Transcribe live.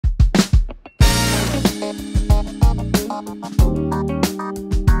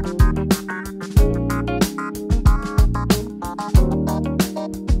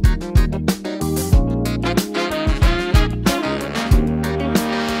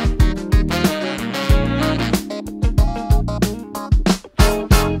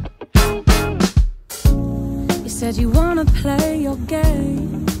Said you wanna play your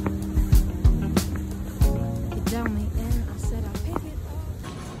game. You tell me and I said I'll pick it up.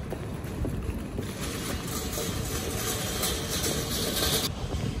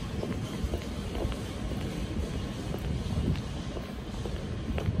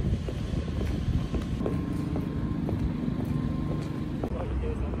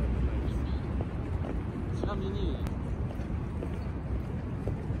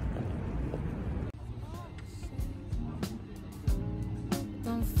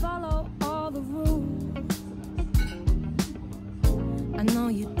 Follow all the rules. I know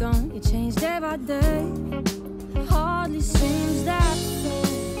you don't, you change day by day. Hardly seems that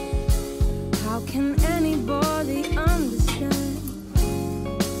fair. How can anybody understand?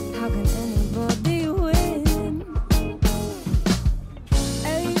 How can anybody win?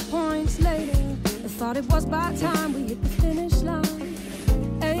 8 points later, I thought it was by time we hit the finish line.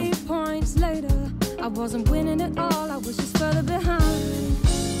 8 points later, I wasn't winning at all, I was just further behind.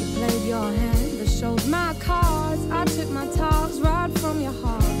 Played your hand, but showed my cards. I took my talks right from your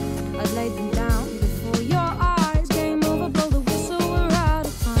heart. I laid them down before your eyes. Game over, blow the whistle, we're out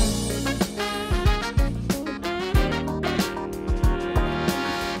of time.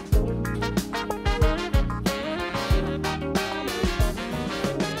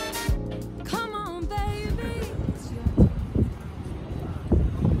 Come on, baby, it's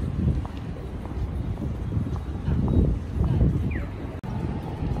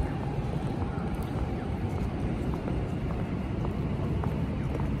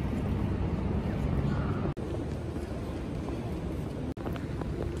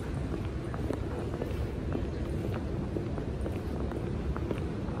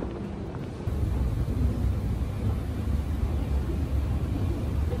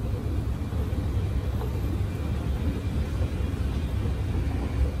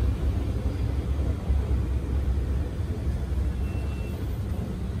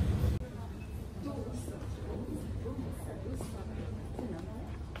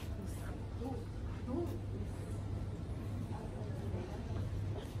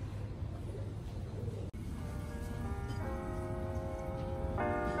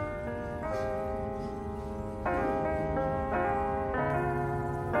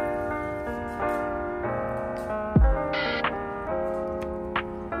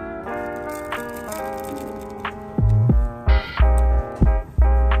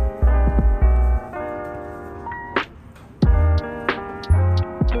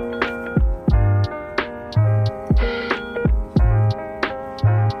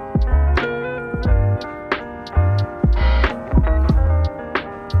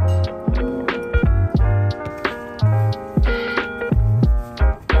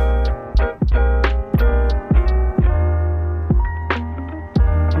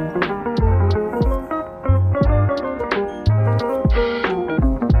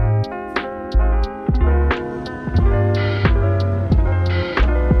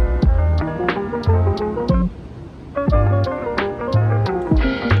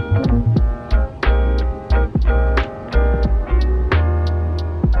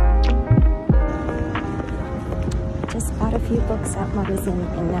your books at Maruzen,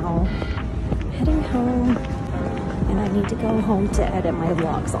 and now heading home, and I need to go home to edit my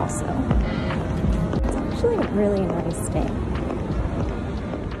vlogs also. It's actually a really nice day.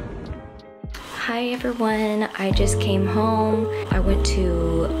 Hi everyone, I just came home. I went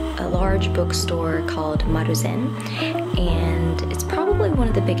to a large bookstore called Maruzen, and it's probably one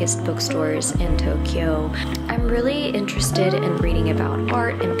of the biggest bookstores in Tokyo. I'm really interested in reading about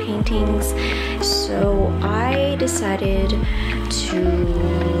art and paintings, so I decided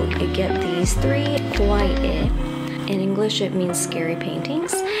to get these 3 kawaii. In English it means scary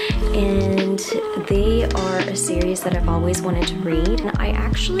paintings, and they are a series that I've always wanted to read. And I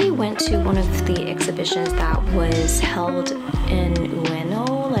actually went to one of the exhibitions that was held in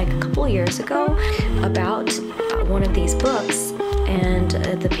Ueno like a couple years ago about one of these books and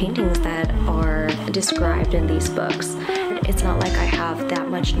the paintings that are described in these books. It's not like I have that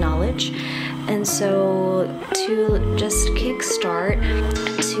much knowledge, and so to just kickstart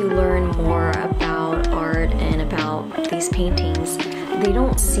to learn more about art and about these paintings, they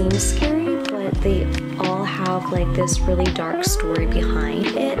don't seem scary, but they all have like this really dark story behind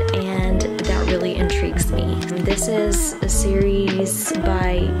it, and that really intrigues me. This is a series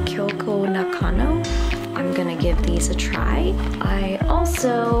by Kyoko Nakano. I'm I'm gonna give these a try. I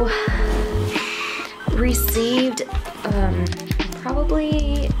also received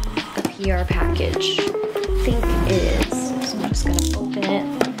probably a PR package. I think it is. So I'm just gonna open it.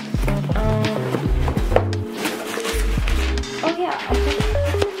 Oh yeah, I think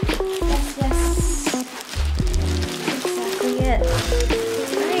yes. Exactly it.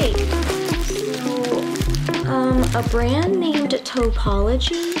 Great. So a brand named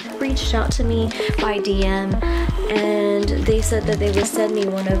Topology reached out to me by DM, and they said that they would send me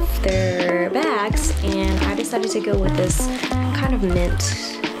one of their bags, and I decided to go with this kind of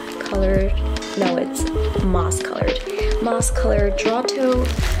mint colored, no, it's moss colored draw toe.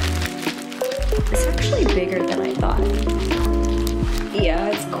 It's actually bigger than I thought.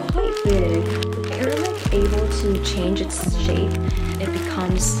 Yeah, it's quite big. You're like able to change its shape. It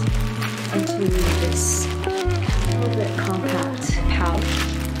becomes into this little bit compact pouch.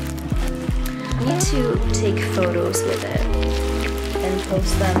 I need to take photos with it and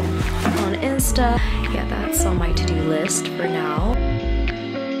post them on Insta. Yeah, that's on my to-do list for now.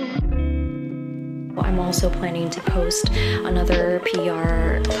 I'm also planning to post another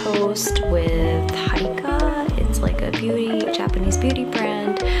PR post with Haika. It's like a Japanese beauty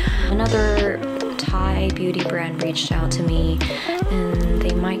brand. Another Thai beauty brand reached out to me, and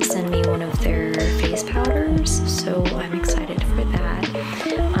they might send me one of their face powders, so I'm excited for that.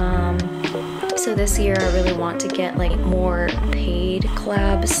 So this year I really want to get like more paid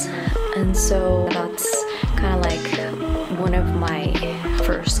collabs, and so that's kind of like one of my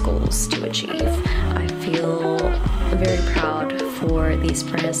first goals to achieve. I feel very proud for these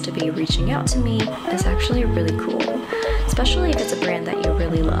brands to be reaching out to me. It's actually really cool, especially if it's a brand that you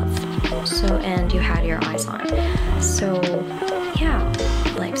really love, so, and you had your eyes on. So yeah,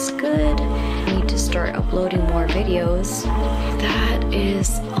 life's good. I need to start uploading more videos. That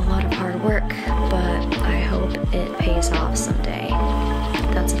is a lot of hard work, but I hope it pays off someday.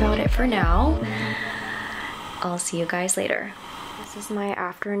 That's about it for now. I'll see you guys later. This is my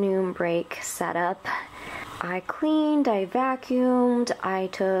afternoon break setup. I cleaned, I vacuumed, I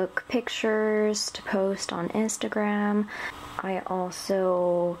took pictures to post on Instagram. I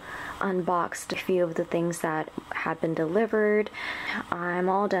also unboxed a few of the things that had been delivered. I'm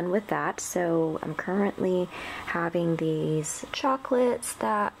all done with that, so I'm currently having these chocolates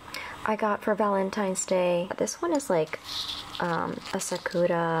that I got for Valentine's Day. This one is like a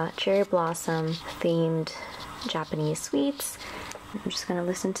sakura cherry blossom themed Japanese sweets. I'm just gonna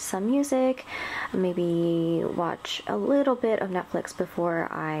listen to some music, maybe watch a little bit of Netflix before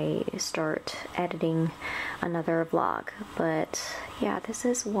I start editing another vlog. But yeah, this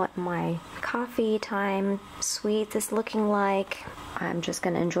is what my coffee time sweet is looking like. I'm just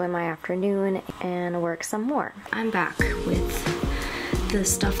gonna enjoy my afternoon and work some more. I'm back with the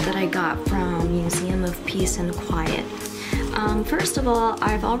stuff that I got from Museum of Peace and Quiet. First of all,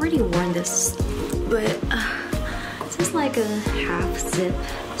 I've already worn this, but this is like a half zip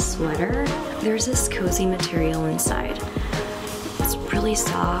sweater. There's this cozy material inside. It's really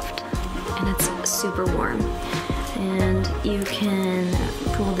soft and it's super warm. And you can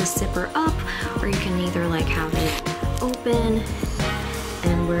pull the zipper up, or you can either like have it open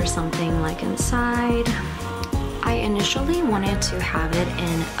and wear something like inside. I initially wanted to have it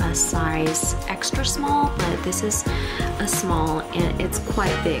in a size extra small, but this is a small and it's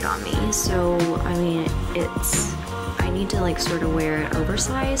quite big on me. So, I mean, I need to like sort of wear it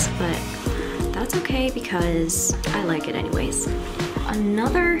oversized, but that's okay because I like it anyways.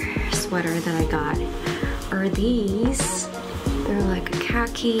 Another sweater that I got are these. They're like a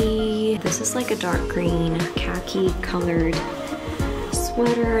khaki. This is like a dark green khaki colored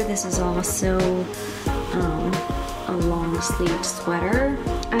sweater. This is also a long sleeved sweater.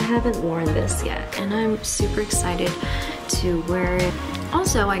 I haven't worn this yet and I'm super excited to wear it.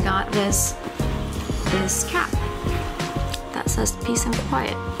 Also, I got this cap that says Peace and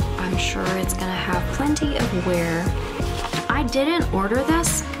Quiet. I'm sure it's gonna have plenty of wear. I didn't order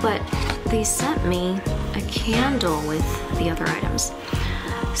this, but they sent me a candle with the other items.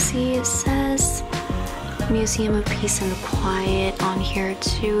 See, it says Museum of Peace and Quiet on here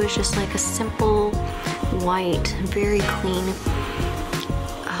too. It's just like a simple white, very clean.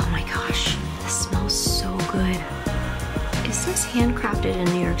 Oh my gosh, this smells so good. It says handcrafted in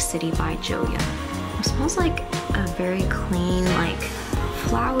New York City by Joya. It smells like a very clean, like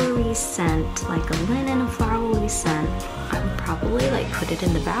flowery scent, like a linen flowery scent. I would probably like put it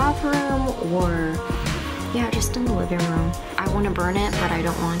in the bathroom or yeah, just in the living room. I want to burn it, but I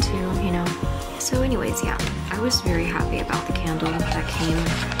don't want to, you know. So anyways, yeah, I was very happy about the candle that came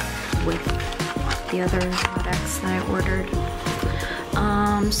with the other products that I ordered.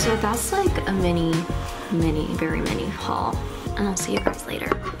 So that's like a mini very many haul. And I'll see you guys later.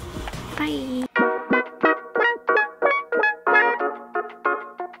 Bye!